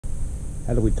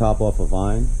How do we top off a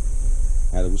vine?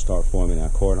 How do we start forming our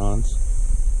cordons?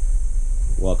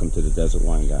 Welcome to the Desert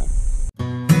Wine Guy.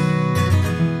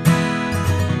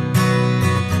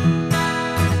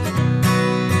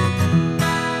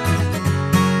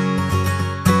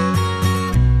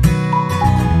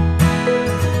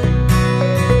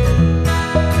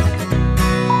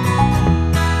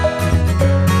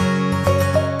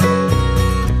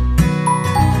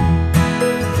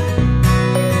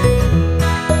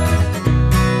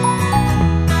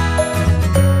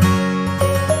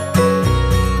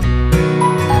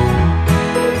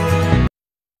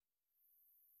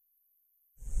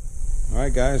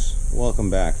 Alright guys, welcome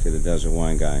back to the Desert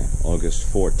Wine Guy.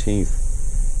 August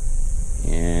 14th,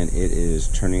 and it is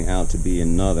turning out to be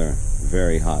another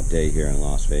very hot day here in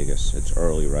Las Vegas. It's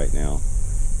early right now,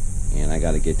 and I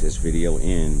got to get this video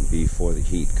in before the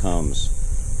heat comes.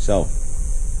 So,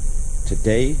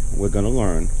 today we're going to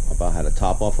learn about how to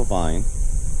top off a vine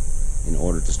in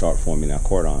order to start forming our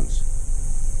cordons.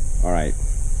 Alright,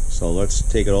 so let's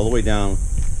take it all the way down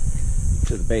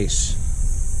to the base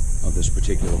of this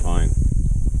particular vine.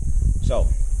 So,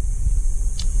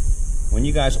 when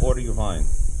you guys order your vine,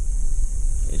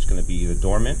 it's going to be either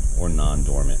dormant or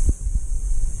non-dormant.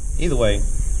 Either way,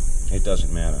 it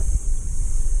doesn't matter.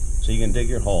 So you can dig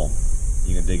your hole.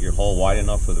 You can dig your hole wide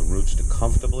enough for the roots to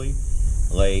comfortably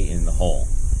lay in the hole.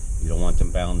 You don't want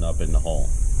them bound up in the hole.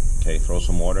 Okay, throw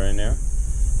some water in there.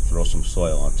 Throw some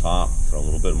soil on top. Throw a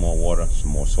little bit more water,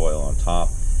 some more soil on top.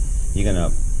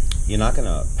 You're not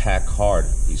gonna pack hard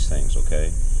these things,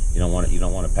 okay? You don't want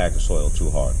to pack the soil too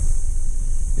hard.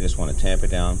 You just want to tamp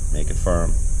it down, make it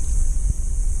firm,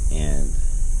 and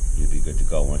you'll be good to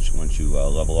go. Once you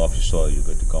level off your soil, you're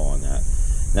good to go on that.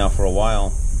 Now, for a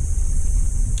while,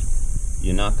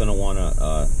 you're not going to want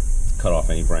to cut off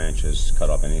any branches, cut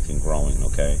off anything growing,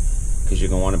 okay? Because you're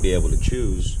going to want to be able to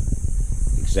choose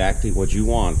exactly what you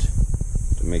want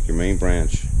to make your main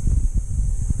branch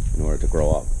in order to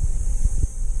grow up.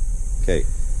 Okay,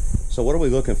 so what are we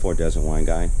looking for, Desert Wine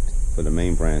Guy, for the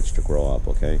main branch to grow up,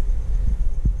 okay?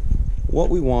 What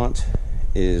we want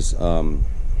is, one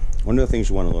of the things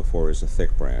you want to look for is a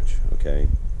thick branch, okay?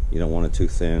 You don't want it too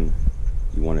thin.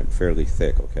 You want it fairly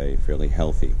thick, okay? Fairly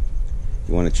healthy.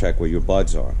 You want to check where your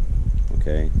buds are,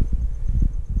 okay?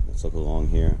 Let's look along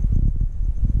here.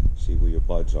 See where your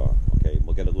buds are, okay?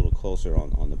 We'll get a little closer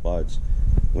on the buds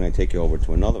when I take you over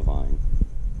to another vine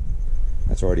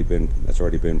that's already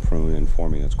been pruned and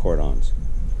forming its cordons.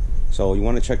 So you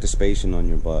want to check the spacing on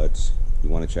your buds. You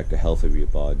want to check the health of your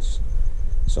buds.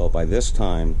 So by this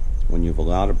time, when you've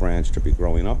allowed a branch to be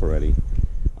growing up already,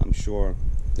 I'm sure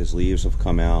these leaves have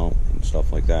come out and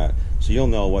stuff like that. So you'll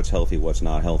know what's healthy, what's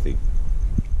not healthy.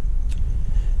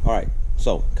 Alright,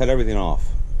 so cut everything off.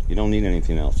 You don't need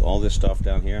anything else. All this stuff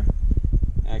down here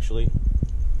actually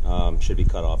should be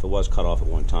cut off. It was cut off at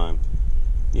one time.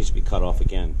 It needs to be cut off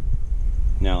again.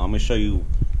 Now, I'm going to show you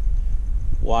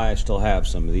why I still have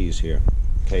some of these here.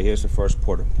 Okay, here's the first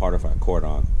part of our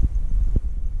cordon,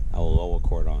 our lower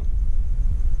cordon.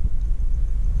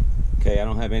 Okay, I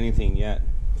don't have anything yet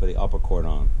for the upper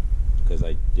cordon because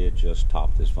I did just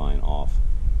top this vine off.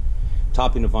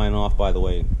 Topping the vine off, by the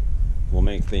way, will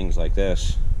make things like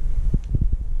this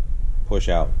push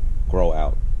out, grow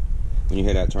out. When you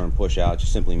hear that term push out, it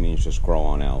just simply means just grow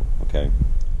on out, okay?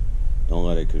 Don't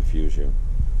let it confuse you.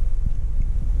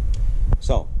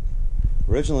 So,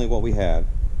 originally what we had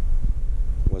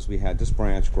was we had this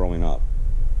branch growing up,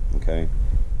 okay?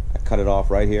 I cut it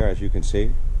off right here, as you can see.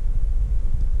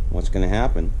 What's going to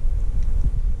happen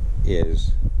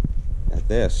is that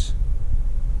this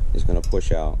is going to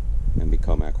push out and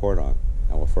become our cordon,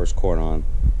 our first cordon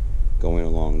going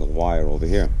along the wire over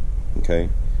here, okay?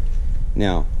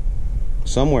 Now,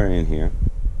 somewhere in here,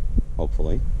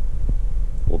 hopefully,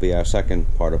 will be our second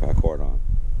part of our cordon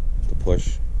to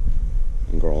push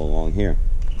and grow along here.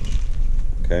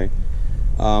 Okay.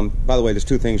 By the way, there's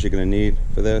two things you're going to need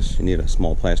for this. You need a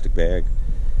small plastic bag,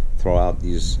 throw out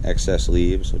these excess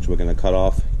leaves, which we're going to cut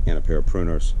off, and a pair of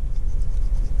pruners.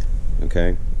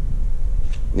 Okay.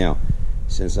 Now,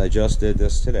 since I just did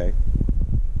this today,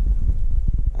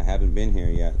 I haven't been here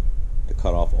yet to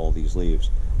cut off all these leaves.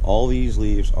 All these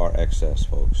leaves are excess,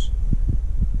 folks.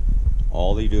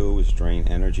 All they do is drain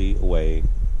energy away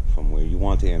from where you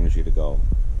want the energy to go,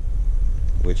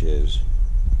 which is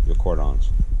your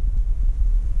cordons.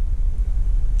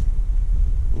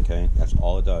 Okay, that's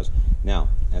all it does. Now,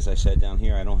 as I said down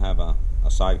here, I don't have a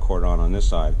side cordon on this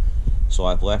side, so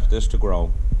I've left this to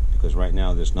grow because right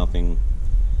now there's nothing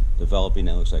developing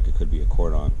that looks like it could be a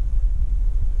cordon.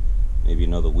 Maybe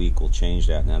another week will change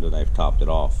that now that I've topped it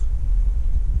off.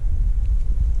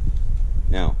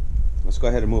 Now, let's go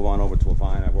ahead and move on over to a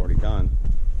vine I've already done.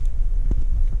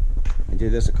 I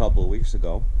did this a couple of weeks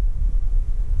ago,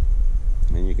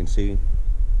 and you can see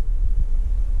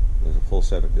there's a full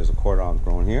set of, there's a cordon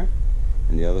growing here,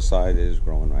 and the other side is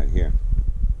growing right here.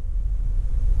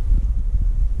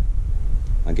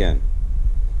 Again,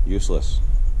 useless.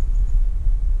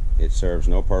 It serves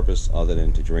no purpose other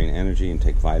than to drain energy and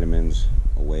take vitamins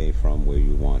away from where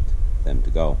you want them to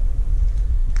go.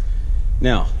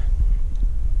 Now,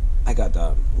 I got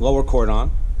the lower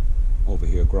cordon over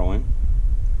here growing,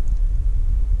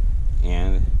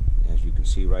 and as you can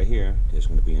see right here, there's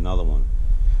going to be another one.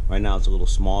 Right now it's a little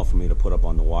small for me to put up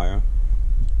on the wire,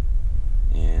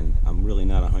 and I'm really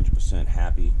not 100%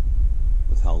 happy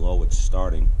with how low it's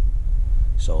starting.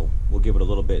 So we'll give it a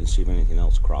little bit and see if anything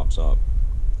else crops up.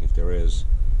 If there is,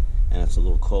 and it's a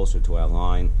little closer to our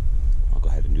line, I'll go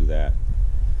ahead and do that.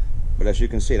 But as you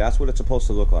can see, that's what it's supposed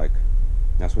to look like.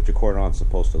 That's what your cordon's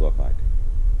supposed to look like.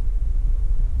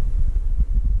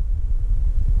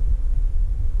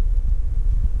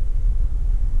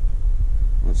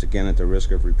 Once again, at the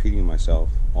risk of repeating myself,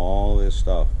 all this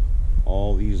stuff,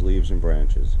 all these leaves and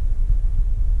branches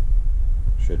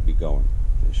should be going.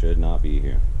 They should not be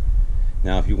here.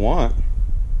 Now, if you want,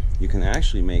 you can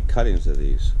actually make cuttings of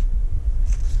these.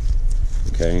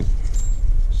 Okay,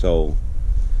 so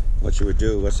what you would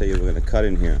do, let's say you were going to cut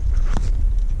in here,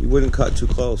 you wouldn't cut too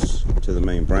close to the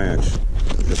main branch,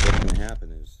 because what's going to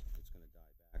happen is it's going to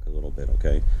die back a little bit.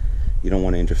 Okay, you don't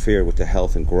want to interfere with the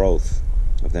health and growth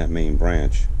of that main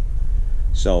branch.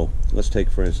 So let's take,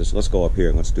 for instance, let's go up here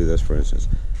and let's do this, for instance.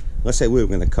 Let's say we were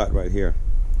going to cut right here.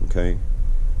 Okay,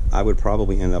 I would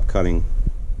probably end up cutting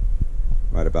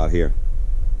right about here,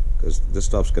 because this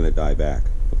stuff's going to die back.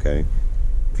 Okay,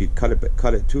 if you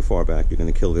cut it too far back, you're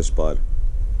going to kill this bud,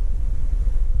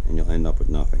 and you'll end up with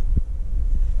nothing.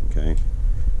 Okay,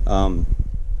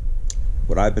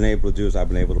 what I've been able to do is I've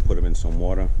been able to put them in some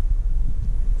water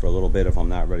for a little bit if I'm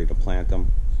not ready to plant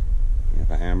them. And if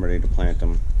I am ready to plant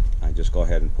them, I just go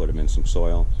ahead and put them in some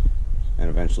soil, and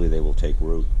eventually they will take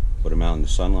root. Put them out in the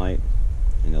sunlight,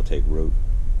 and they'll take root.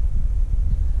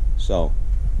 So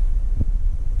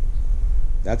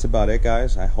that's about it,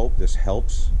 guys. I hope this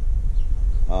helps.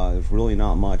 There's really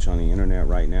not much on the internet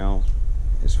right now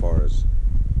as far as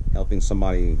helping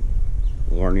somebody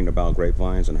learning about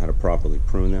grapevines and how to properly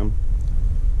prune them.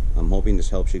 I'm hoping this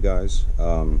helps you guys.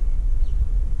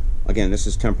 Again, this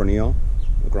is Tempranillo.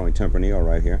 We're growing Tempranillo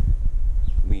right here.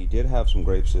 We did have some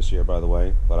grapes this year, by the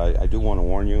way, but I do want to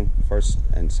warn you, first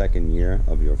and second year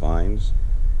of your vines,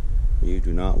 you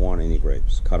do not want any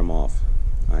grapes. Cut them off.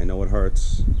 I know it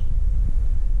hurts,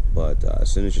 but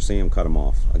as soon as you see them, cut them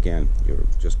off. Again, you're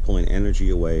just pulling energy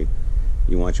away.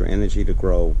 You want your energy to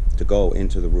grow, to go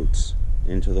into the roots,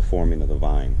 into the forming of the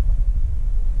vine.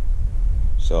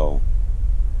 So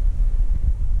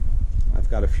I've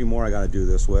got a few more I got to do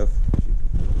this with.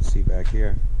 As you can see back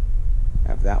here, I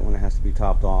have that one that has to be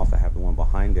topped off. I have the one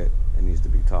behind it that needs to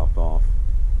be topped off,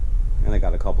 and I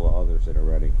got a couple of others that are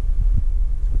ready.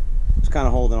 Just kind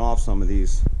of holding off some of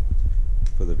these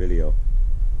for the video.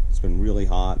 It's been really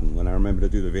hot, and when I remember to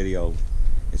do the video,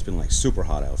 it's been like super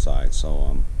hot outside,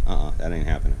 so that ain't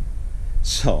happening.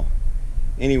 So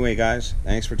anyway, guys,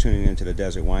 thanks for tuning in to the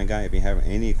Desert Wine Guy. If you have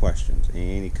any questions,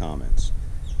 any comments,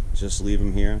 just leave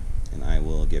them here and I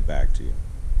will get back to you.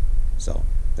 So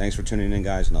thanks for tuning in,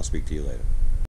 guys, and I'll speak to you later.